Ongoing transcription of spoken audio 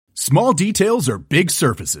Small details are big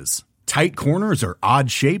surfaces. Tight corners are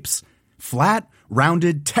odd shapes. Flat,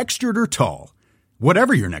 rounded, textured, or tall.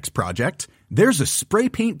 Whatever your next project, there's a spray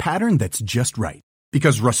paint pattern that's just right.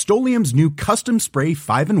 Because Rust-Oleum's new Custom Spray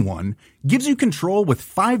 5-in-1 gives you control with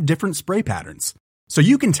 5 different spray patterns. So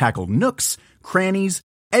you can tackle nooks, crannies,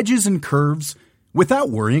 edges, and curves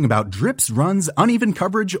without worrying about drips, runs, uneven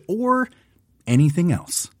coverage, or anything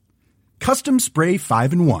else. Custom Spray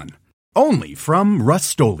 5-in-1. Only from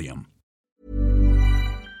Rust-Oleum.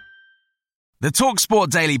 The TalkSport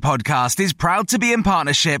Daily podcast is proud to be in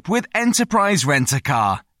partnership with Enterprise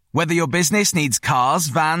Rent-A-Car. Whether your business needs cars,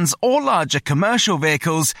 vans, or larger commercial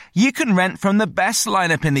vehicles, you can rent from the best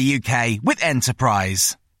lineup in the UK with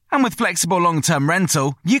Enterprise. And with flexible long-term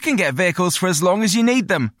rental, you can get vehicles for as long as you need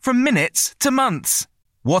them, from minutes to months.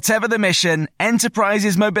 Whatever the mission,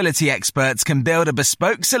 Enterprise's mobility experts can build a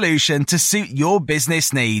bespoke solution to suit your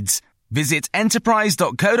business needs. Visit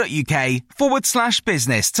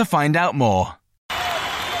enterprise.co.uk/business to find out more.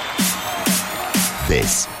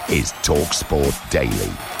 This is TalkSport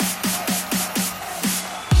Daily.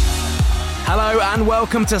 Hello and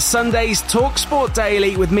welcome to Sunday's TalkSport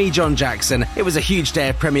Daily with me, John Jackson. It was a huge day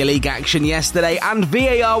of Premier League action yesterday and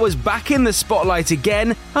VAR was back in the spotlight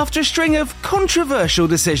again after a string of controversial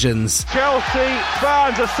decisions. Chelsea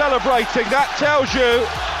fans are celebrating. That tells you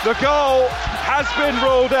the goal has been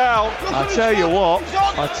ruled out. I tell you what,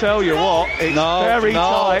 it's very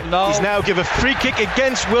tight. He's now given a free kick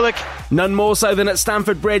against Willock. None more so than at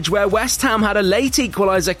Stamford Bridge, where West Ham had a late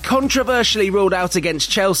equaliser controversially ruled out against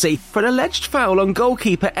Chelsea for an alleged foul on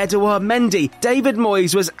goalkeeper Edouard Mendy. David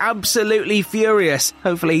Moyes was absolutely furious.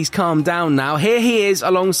 Hopefully he's calmed down now. Here he is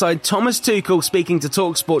alongside Thomas Tuchel speaking to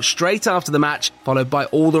TalkSport straight after the match, followed by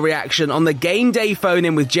all the reaction on the game day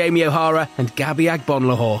phone-in with Jamie O'Hara and Gabby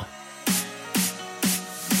Agbonlahor.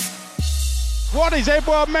 What is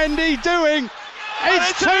Edouard Mendy doing?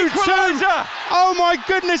 It's 2-2. Oh my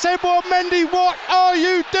goodness, Edouard Mendy, what are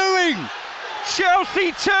you doing?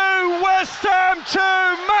 Chelsea 2, West Ham 2,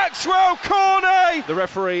 Maxwell Cornet. The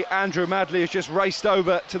referee, Andrew Madley, has just raced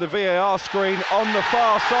over to the VAR screen on the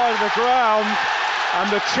far side of the ground.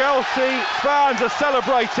 And the Chelsea fans are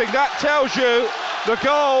celebrating. That tells you the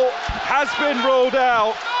goal has been ruled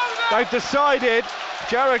out. They've decided,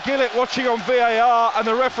 Jarrod Gillett watching on VAR and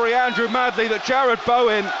the referee Andrew Madley, that Jarrod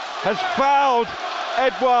Bowen has fouled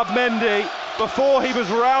Edouard Mendy before he was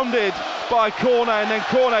rounded by Cornet, and then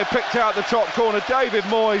Cornet picked out the top corner. David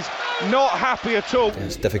Moyes not happy at all.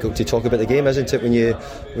 It's difficult to talk about the game, isn't it, when you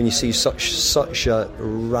see such a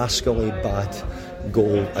rascally bad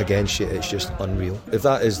goal against you? It's just unreal. If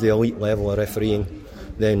that is the elite level of refereeing,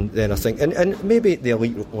 then I think, and maybe the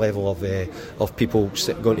elite level of people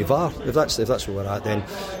going to VAR, if that's where we're at, then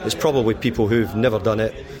it's probably people who've never done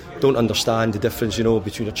it, don't understand the difference,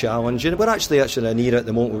 between a challenge. And we're actually in an era at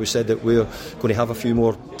the moment where we said that we're going to have a few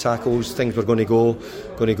more tackles, things were going to go.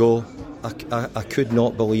 I could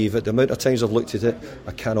not believe it. The amount of times I've looked at it,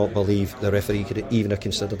 I cannot believe the referee could even have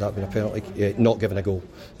considered that being a penalty, not giving a goal.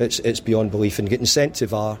 It's beyond belief, and getting sent to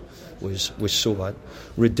VAR was so bad.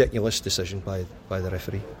 Ridiculous decision by the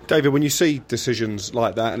referee. David, when you see decisions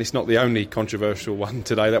like that, and it's not the only controversial one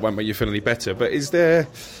today, that won't make you feel any better, but is there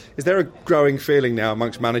a growing feeling now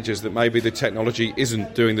amongst managers that maybe the technology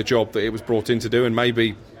isn't doing the job that it was brought in to do, and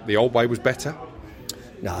maybe the old way was better?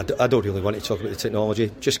 No, I don't really want to talk about the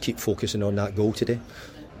technology. Just keep focusing on that goal today.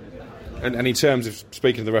 And in terms of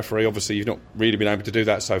speaking to the referee, obviously you've not really been able to do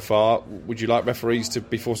that so far. Would you like referees to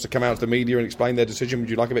be forced to come out to the media and explain their decision?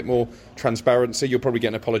 Would you like a bit more transparency? You'll probably get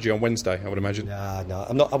an apology on Wednesday, I would imagine. No,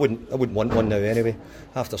 I'm not. I wouldn't want one now anyway.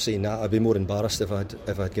 After seeing that, I'd be more embarrassed if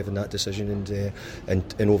I'd given that decision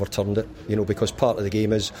and overturned it. Because part of the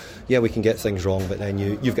game is, we can get things wrong, but then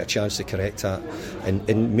you've got a chance to correct that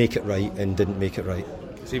and make it right, and didn't make it right.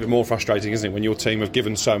 It's even more frustrating, isn't it, when your team have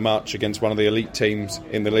given so much against one of the elite teams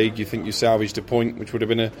in the league. You think you salvaged a point, which would have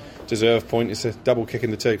been a deserved point. It's a double kick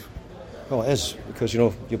in the teeth. Well, it is, because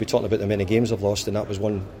you'll be talking about the many games I've lost, and that was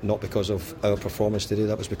one not because of our performance today.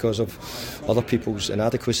 That was because of other people's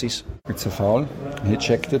inadequacies. It's a foul. He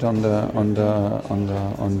checked it on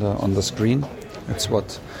the screen. It's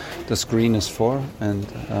what the screen is for, and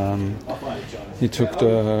he took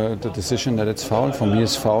the decision that it's foul. For me,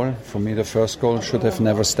 it's foul. For me, the first goal should have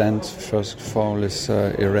never stand. The first goal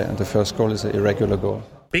is an irregular goal.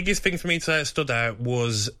 Biggest thing for me today that stood out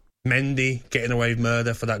was Mendy getting away with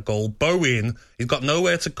murder for that goal. Bowen, he's got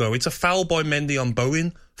nowhere to go. It's a foul by Mendy on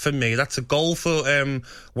Bowen. For me, that's a goal for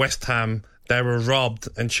West Ham. They were robbed,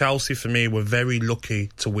 and Chelsea, for me, were very lucky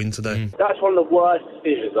to win today. That's one of the worst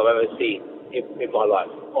decisions I've ever seen in my life.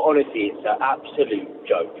 Honestly, it's an absolute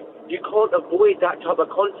joke. You can't avoid that type of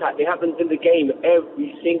contact. It happens in the game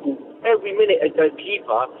every minute. A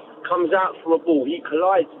keeper comes out from a ball, he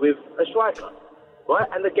collides with a striker, right?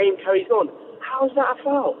 And the game carries on. How is that a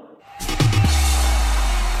foul?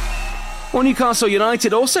 Well, Newcastle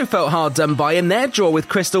United also felt hard done by in their draw with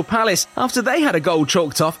Crystal Palace after they had a goal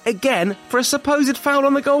chalked off again for a supposed foul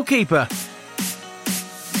on the goalkeeper. It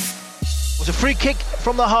was a free kick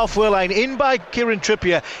from the halfway line, in by Kieran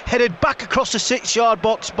Trippier, headed back across the 6-yard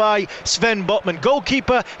box by Sven Botman.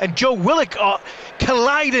 Goalkeeper and Joe Willock are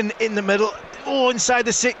colliding in the middle. Inside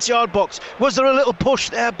the 6-yard box. Was there a little push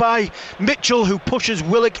there by Mitchell, who pushes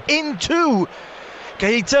Willock into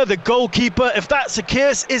Keita, the goalkeeper? If that's the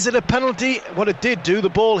case, is it a penalty? What it did do, the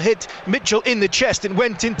ball hit Mitchell in the chest and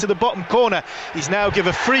went into the bottom corner. He's now given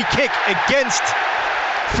a free kick against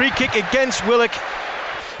Willock.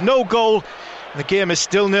 No goal. The game is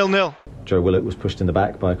still 0-0. Joe Willock was pushed in the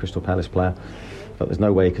back by a Crystal Palace player, but there's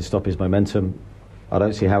no way he could stop his momentum. I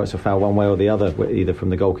don't see how it's a foul one way or the other, either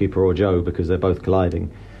from the goalkeeper or Joe, because they're both colliding.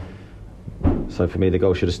 So for me, the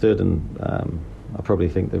goal should have stood, and I probably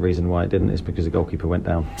think the reason why it didn't is because the goalkeeper went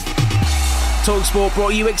down. TalkSport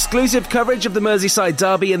brought you exclusive coverage of the Merseyside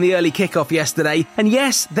derby in the early kick-off yesterday. And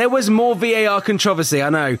yes, there was more VAR controversy,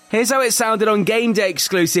 I know. Here's how it sounded on Game Day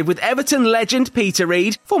exclusive with Everton legend Peter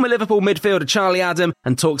Reid, former Liverpool midfielder Charlie Adam,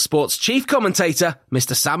 and TalkSport's chief commentator,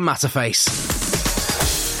 Mr. Sam Matterface.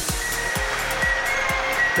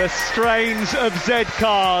 The strains of Z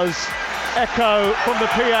cars echo from the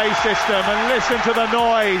PA system, and listen to the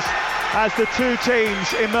noise as the two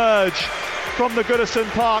teams emerge from the Goodison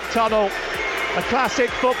Park tunnel. A classic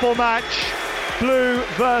football match, blue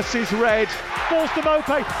versus red. Balls to Mope,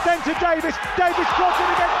 then to Davis. Davis drops it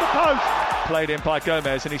against the post. Played in by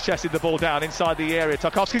Gomez, and he's chested the ball down inside the area.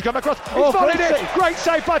 Tarkowski's come across. He's volleyed it. Great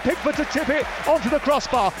save by Pickford to tip it onto the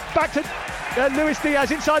crossbar. Back to Luis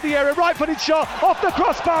Diaz inside the area. Right-footed shot off the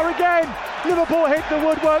crossbar again. Liverpool hit the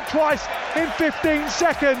woodwork twice in 15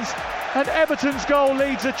 seconds. And Everton's goal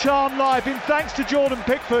leads a charm live in thanks to Jordan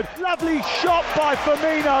Pickford. Lovely shot by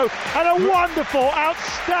Firmino and a wonderful,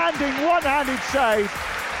 outstanding one-handed save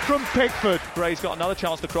from Pickford. Gray's got another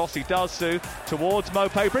chance to cross. He does so towards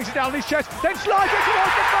Mope. Brings it down his chest, then slides it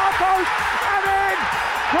towards the far post. And in!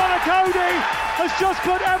 Conor Cody has just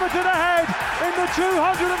put Everton ahead in the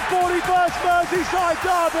 241st Merseyside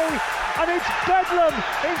derby. And it's bedlam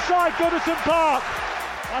inside Goodison Park.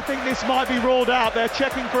 I think this might be ruled out. They're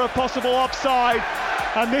checking for a possible offside.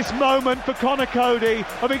 And this moment for Conor Cody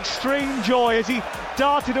of extreme joy as he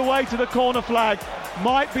darted away to the corner flag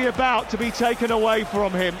might be about to be taken away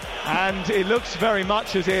from him. And it looks very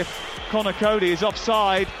much as if Conor Cody is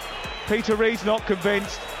offside. Peter Reid's not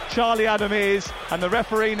convinced. Charlie Adam is. And the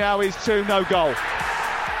referee now is 2, no goal.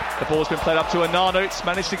 The ball's been played up to Onana. It's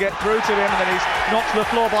managed to get through to him, and then he's knocked to the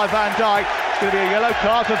floor by Van Dijk. It's going to be a yellow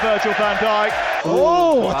card for Virgil van Dijk.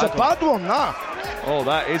 Oh, that's a bad one, that. Oh,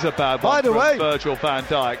 that is a bad one from Virgil van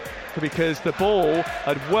Dijk, because the ball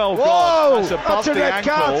had well gone. That's above the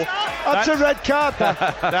ankle. That's a red card.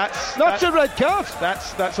 That's a red card.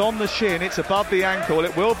 That's on the shin. It's above the ankle.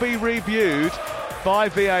 It will be reviewed by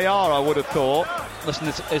VAR, I would have thought.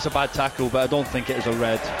 Listen, it's a bad tackle, but I don't think it is a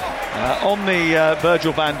red. On the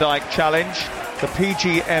Virgil van Dijk challenge, the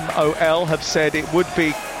PGMOL have said it would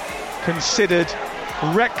be considered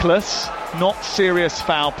reckless, not serious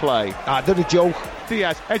foul play. They're a joke.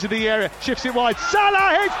 Diaz, edge of the area, shifts it wide.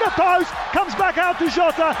 Salah hits the post, comes back out to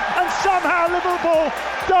Jota, and somehow Liverpool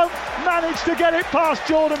don't manage to get it past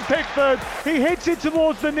Jordan Pickford. He hits it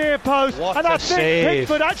towards the near post, and I think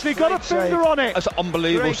Pickford actually got a finger on it. That's an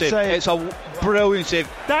unbelievable save. It's a brilliant save.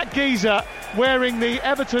 That geezer wearing the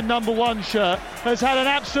Everton number 1 shirt has had an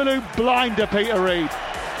absolute blinder, Peter Reid.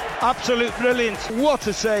 Absolute brilliant. What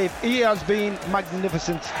a save. He has been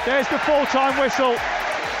magnificent. There's the full-time whistle.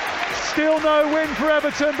 Still no win for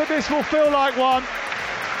Everton, but this will feel like one.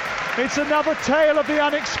 It's another tale of the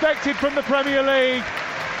unexpected from the Premier League.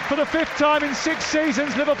 For the 5th time in 6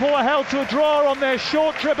 seasons, Liverpool are held to a draw on their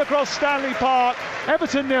short trip across Stanley Park.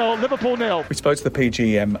 Everton 0, Liverpool 0. We spoke to the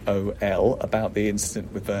PGMOL about the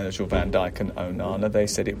incident with Virgil van Dijk and Onana. They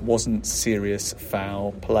said it wasn't serious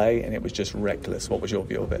foul play and it was just reckless. What was your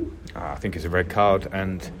view of it? I think it's a red card,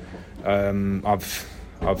 and I've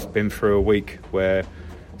been through a week where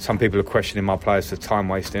some people are questioning my players for time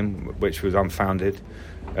wasting, which was unfounded.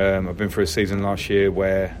 I've been through a season last year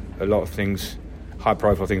where a lot of things,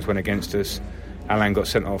 high-profile things, went against us. Alan got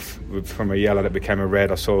sent off from a yellow that became a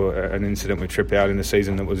red. I saw an incident with Trippier in the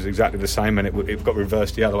season that was exactly the same, and it got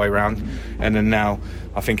reversed the other way around. And then now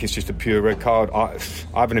I think it's just a pure red card. I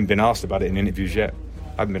haven't even been asked about it in interviews yet.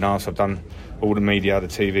 I haven't been asked. I've done all the media, the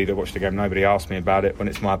TV that watch the game, nobody asked me about it. When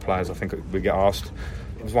it's my players, I think we get asked.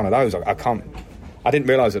 It was one of those. I didn't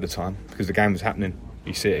realise at the time because the game was happening.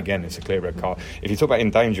 You see it again, it's a clear red card. If you talk about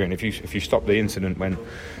endangering, if you stop the incident when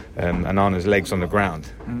Onana's leg's on the ground,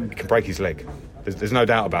 it can break his leg. There's no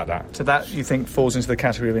doubt about that. So that, you think, falls into the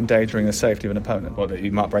category of endangering the safety of an opponent? Well, that he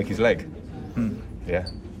might break his leg. Yeah.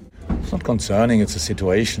 It's not concerning, it's a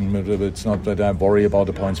situation. It's not that I worry about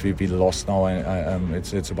the points we lost now.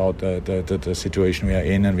 It's about the situation we are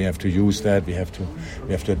in, and we have to use that. We have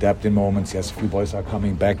to adapt in moments. Yes, a few boys are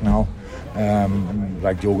coming back now,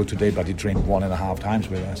 like Diogo today, but he trained 1.5 times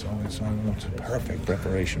with us, so it's not a perfect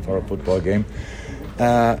preparation for a football game.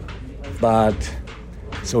 But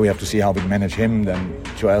so we have to see how we manage him. Then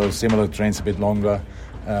Joel, similar, trains a bit longer.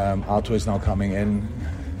 Arthur is now coming in.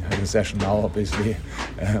 In session now, obviously,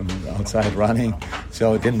 outside running,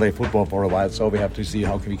 so didn't play football for a while, so we have to see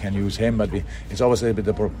how we can use him, but it's always a bit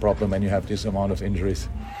of a problem when you have this amount of injuries.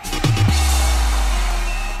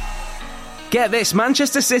 Get this,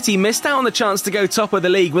 Manchester City missed out on the chance to go top of the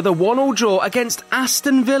league with a 1-1 draw against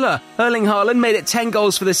Aston Villa. Erling Haaland made it 10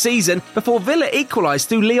 goals for the season before Villa equalised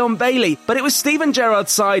through Leon Bailey, but it was Steven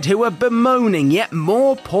Gerrard's side who were bemoaning yet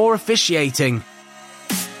more poor officiating.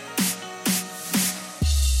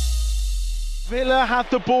 Villa had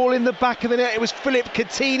the ball in the back of the net. It was Philippe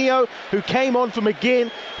Coutinho who came on for McGinn,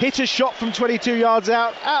 hit a shot from 22 yards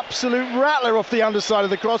out, absolute rattler off the underside of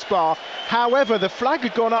the crossbar. However, the flag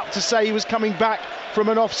had gone up to say he was coming back from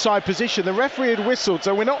an offside position. The referee had whistled,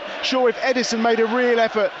 so we're not sure if Edison made a real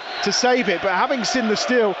effort to save it, but having seen the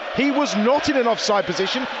still, he was not in an offside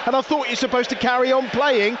position, and I thought you're supposed to carry on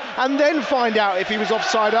playing and then find out if he was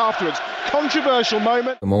offside afterwards. Controversial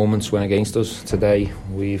moment. The moments went against us today.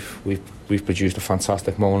 We've produced a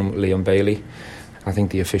fantastic moment with Leon Bailey. I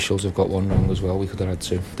think the officials have got one wrong as well. We could have had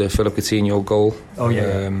two. The Philippe Coutinho goal,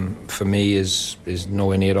 for me, is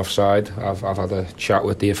nowhere near offside. I've had a chat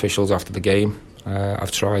with the officials after the game.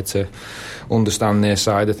 I've tried to understand their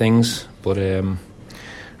side of things, but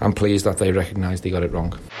I'm pleased that they recognise they got it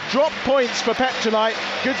wrong. Drop points for Pep tonight.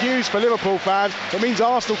 Good news for Liverpool fans. It means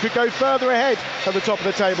Arsenal could go further ahead at the top of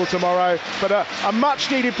the table tomorrow. But a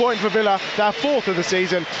much-needed point for Villa, their 4th of the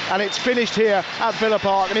season, and it's finished here at Villa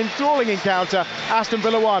Park. An enthralling encounter. Aston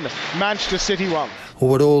Villa 1, Manchester City 1.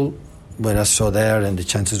 Overall, when I saw there and the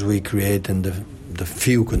chances we create and the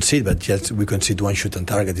few concede, but yet we concede one shot on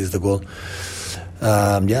target is the goal.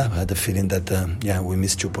 I had the feeling that we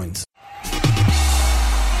missed 2 points.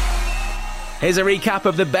 Here's a recap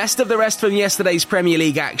of the best of the rest from yesterday's Premier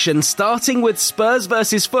League action, starting with Spurs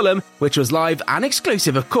versus Fulham, which was live and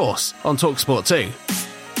exclusive, of course, on TalkSport 2.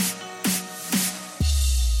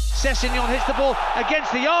 Sessegnon hits the ball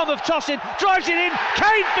against the arm of Tosin, drives it in,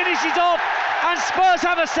 Kane finishes off, and Spurs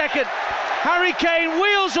have a second. Harry Kane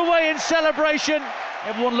wheels away in celebration.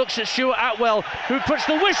 Everyone looks at Stuart Atwell, who puts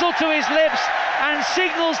the whistle to his lips and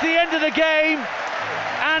signals the end of the game.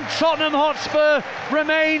 And Tottenham Hotspur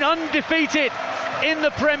remain undefeated in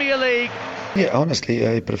the Premier League. Yeah, honestly,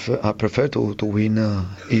 I prefer to win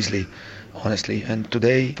easily, honestly. And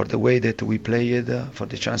today, for the way that we played, for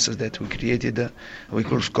the chances that we created, we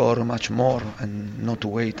could score much more and not to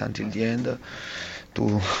wait until the end.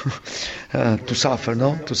 To suffer.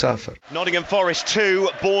 Nottingham Forest 2,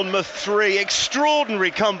 Bournemouth 3.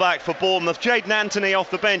 Extraordinary comeback for Bournemouth. Jayden Anthony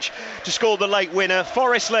off the bench to score the late winner.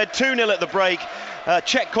 Forest led 2-0 at the break.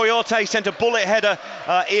 Czech Coyote sent a bullet header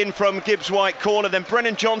in from Gibbs White corner. Then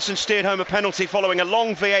Brennan Johnson steered home a penalty following a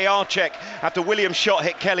long VAR check after Williams' shot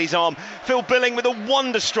hit Kelly's arm. Phil Billing with a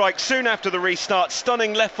wonder strike soon after the restart.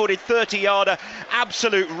 Stunning left-footed 30-yarder.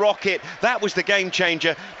 Absolute rocket. That was the game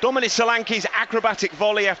changer. Dominic Solanke's acrobatic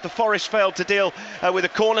volley after Forest failed to deal with a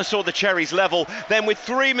corner saw the Cherries level. Then with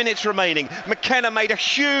 3 minutes remaining, McKenna made a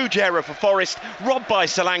huge error for Forest, robbed by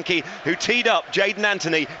Solanke, who teed up Jayden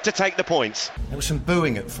Anthony to take the points. There was some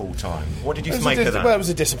booing at full time. What did you make of that? Well, it was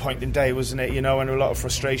a disappointing day, wasn't it? And a lot of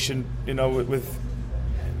frustration, with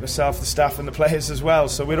myself, the staff, and the players as well.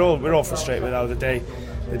 So we're all frustrated with how the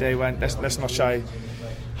day went. Let's not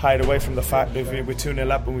hide away from the fact that we're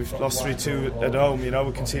 2-0 up and we've lost 3-2 at home.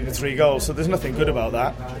 We conceded 3 goals, so there's nothing good about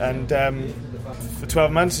that. And for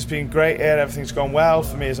 12 months, it's been great here. Everything's gone well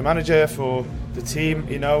for me as a manager, for the team,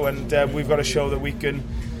 and we've got to show that we can,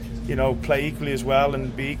 play equally as well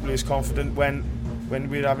and be equally as confident when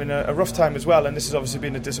we're having a rough time as well. And this has obviously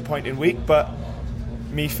been a disappointing week, but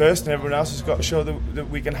me first and everyone else has got to show that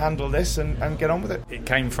we can handle this and get on with it. It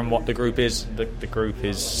came from what the group is. The group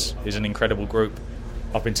is an incredible group.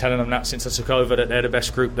 I've been telling them that since I took over, that they're the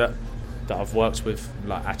best group that I've worked with,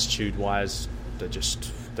 like attitude-wise.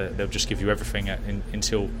 They're they'll just give you everything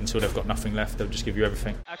until they've got nothing left. They'll just give you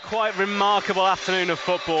everything. A quite remarkable afternoon of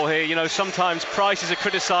football here. You know, sometimes prices are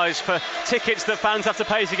criticised for tickets that fans have to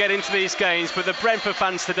pay to get into these games, but the Brentford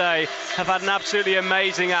fans today have had an absolutely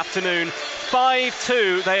amazing afternoon.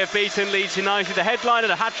 5-2 they have beaten Leeds United. The headliner,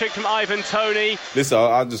 a hat-trick from Ivan Toney. Listen,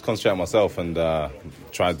 I'll just concentrate on myself and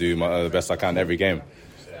try to do the best I can every game.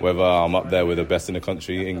 Whether I'm up there with the best in the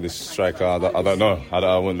country, English striker, I don't know.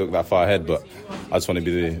 I wouldn't look that far ahead, but I just want to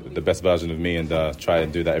be the best version of me and try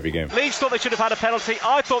and do that every game. Leeds thought they should have had a penalty.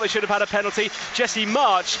 I thought they should have had a penalty. Jesse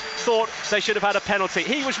March thought they should have had a penalty.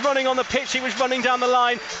 He was running on the pitch, he was running down the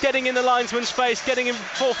line, getting in the linesman's face, getting in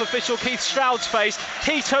fourth official Keith Stroud's face.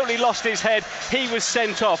 He totally lost his head. He was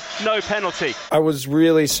sent off. No penalty. I was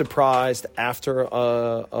really surprised after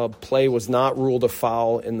a play was not ruled a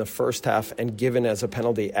foul in the first half and given as a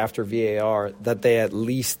penalty after VAR, that they at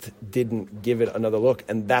least didn't give it another look.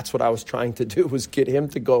 And that's what I was trying to do, was get him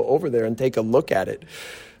to go over there and take a look at it.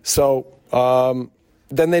 So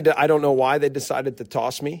then I don't know why they decided to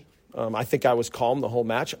toss me. I think I was calm the whole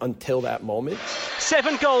match until that moment.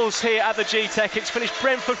 7 goals here at the G-Tech. It's finished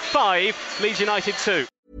Brentford 5, Leeds United 2.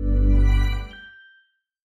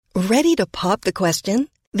 Ready to pop the question?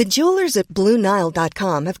 The jewelers at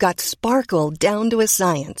BlueNile.com have got sparkle down to a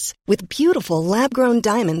science with beautiful lab-grown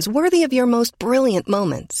diamonds worthy of your most brilliant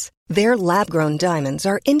moments. Their lab-grown diamonds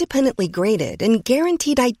are independently graded and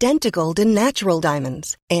guaranteed identical to natural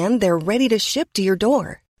diamonds, and they're ready to ship to your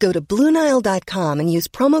door. Go to BlueNile.com and use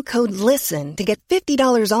promo code LISTEN to get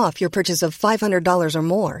 $50 off your purchase of $500 or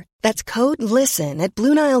more. That's code LISTEN at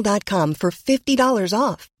BlueNile.com for $50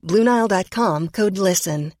 off. BlueNile.com, code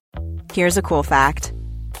LISTEN. Here's a cool fact.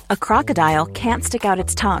 A crocodile can't stick out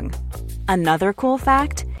its tongue. Another cool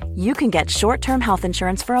fact, you can get short-term health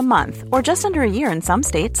insurance for a month or just under a year in some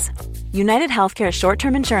states. United Healthcare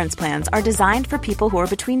short-term insurance plans are designed for people who are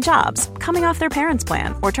between jobs, coming off their parents'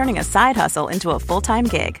 plan, or turning a side hustle into a full-time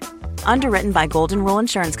gig. Underwritten by Golden Rule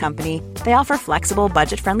Insurance Company, they offer flexible,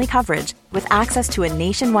 budget-friendly coverage with access to a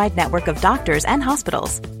nationwide network of doctors and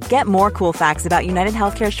hospitals. Get more cool facts about United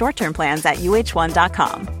Healthcare short-term plans at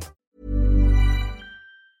uh1.com.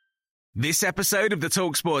 This episode of the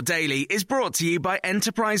TalkSport Daily is brought to you by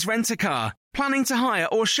Enterprise Rent-A-Car. Planning to hire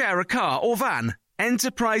or share a car or van?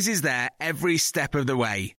 Enterprise is there every step of the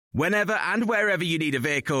way. Whenever and wherever you need a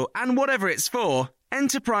vehicle and whatever it's for,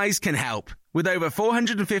 Enterprise can help. With over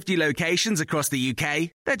 450 locations across the UK,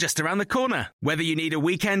 they're just around the corner. Whether you need a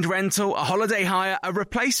weekend rental, a holiday hire, a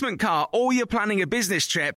replacement car, or you're planning a business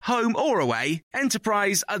trip, home or away,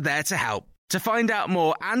 Enterprise are there to help. To find out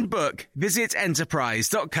more and book, visit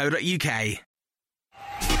enterprise.co.uk.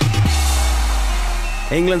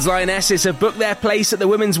 England's Lionesses have booked their place at the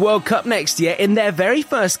Women's World Cup next year in their very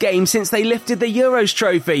first game since they lifted the Euros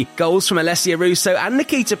trophy. Goals from Alessia Russo and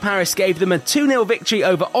Nikita Paris gave them a 2-0 victory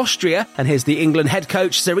over Austria. And here's the England head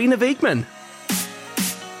coach, Sarina Wiegman.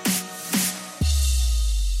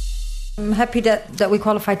 I'm happy that we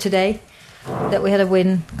qualified today, that we had a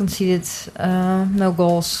win, conceded no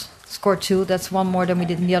goals. Scored 2, that's 1 more than we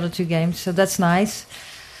did in the other 2 games, so that's nice.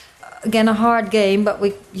 Again, a hard game, but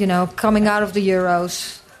we, coming out of the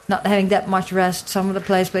Euros, not having that much rest. Some of the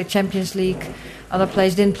players played Champions League, other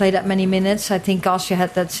players didn't play that many minutes. I think Austria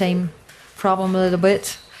had that same problem a little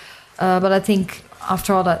bit. But I think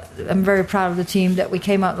after all that, I'm very proud of the team that we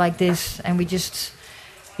came out like this and we just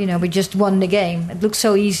won the game. It looked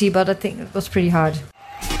so easy, but I think it was pretty hard.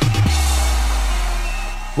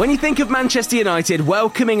 When you think of Manchester United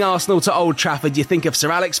welcoming Arsenal to Old Trafford, you think of Sir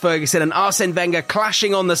Alex Ferguson and Arsene Wenger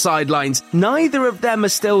clashing on the sidelines. Neither of them are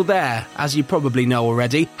still there, as you probably know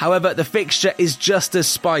already. However, the fixture is just as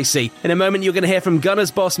spicy. In a moment, you're going to hear from Gunners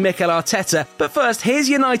boss Mikel Arteta. But first, here's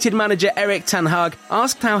United manager Erik ten Hag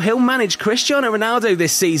asked how he'll manage Cristiano Ronaldo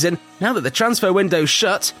this season, now that the transfer window's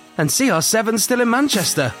shut, and CR7's still in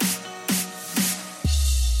Manchester.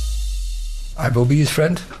 I will be his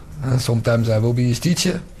friend. Sometimes I will be his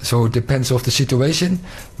teacher, so it depends on the situation.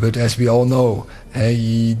 But as we all know,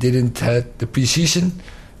 he didn't have the pre-season,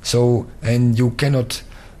 and you cannot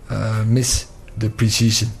miss the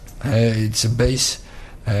pre-season. It's a base,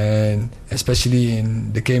 and especially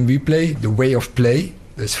in the game we play, the way of play.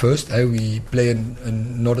 That's first. We play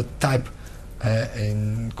another type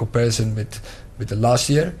in comparison with the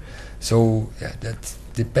last year. So that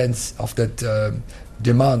depends of that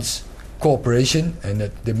demands cooperation, and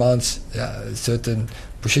that demands certain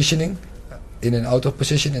positioning in and out of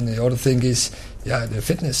position. And the other thing is the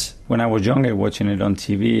fitness. When I was younger, watching it on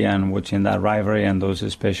TV and watching that rivalry and those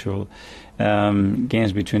special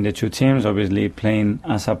games between the two teams, obviously playing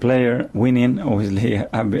as a player, winning obviously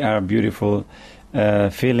are beautiful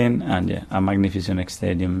feeling, and a magnificent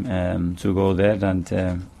stadium to go there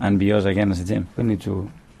and be us again as a team. We need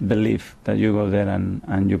to believe that you go there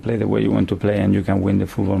and you play the way you want to play and you can win the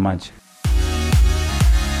football match.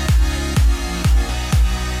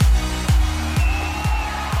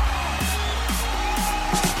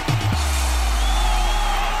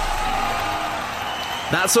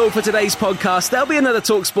 That's all for today's podcast. There'll be another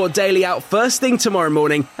TalkSport Daily out first thing tomorrow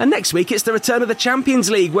morning. And next week, it's the return of the Champions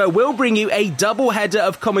League, where we'll bring you a double-header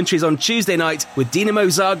of commentaries on Tuesday night with Dinamo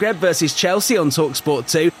Zagreb versus Chelsea on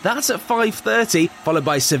TalkSport 2. That's at 5:30, followed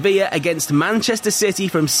by Sevilla against Manchester City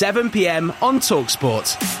from 7 p.m. on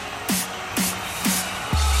TalkSport.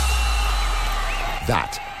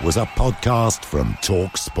 That was a podcast from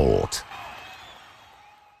TalkSport.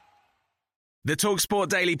 The TalkSport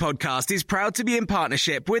Daily Podcast is proud to be in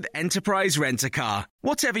partnership with Enterprise Rent-A-Car.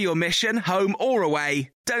 Whatever your mission, home or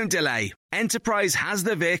away, don't delay. Enterprise has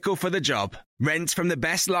the vehicle for the job. Rent from the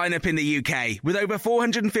best lineup in the UK. With over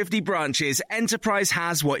 450 branches, Enterprise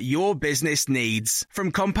has what your business needs.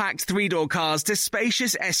 From compact three-door cars to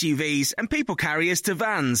spacious SUVs and people carriers to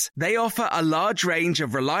vans, they offer a large range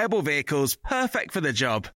of reliable vehicles perfect for the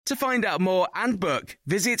job. To find out more and book,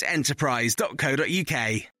 visit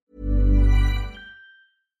enterprise.co.uk.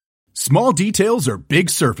 Small details are big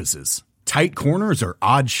surfaces. Tight corners are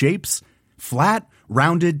odd shapes. Flat,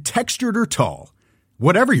 rounded, textured, or tall.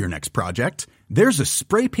 Whatever your next project, there's a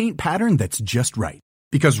spray paint pattern that's just right.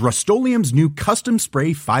 Because Rust-Oleum's new Custom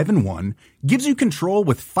Spray 5-in-1 gives you control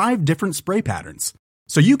with 5 different spray patterns.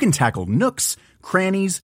 So you can tackle nooks,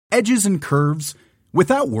 crannies, edges, and curves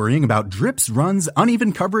without worrying about drips, runs,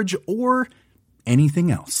 uneven coverage, or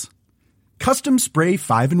anything else. Custom Spray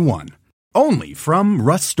 5-in-1. Only from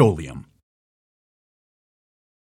Rust-Oleum.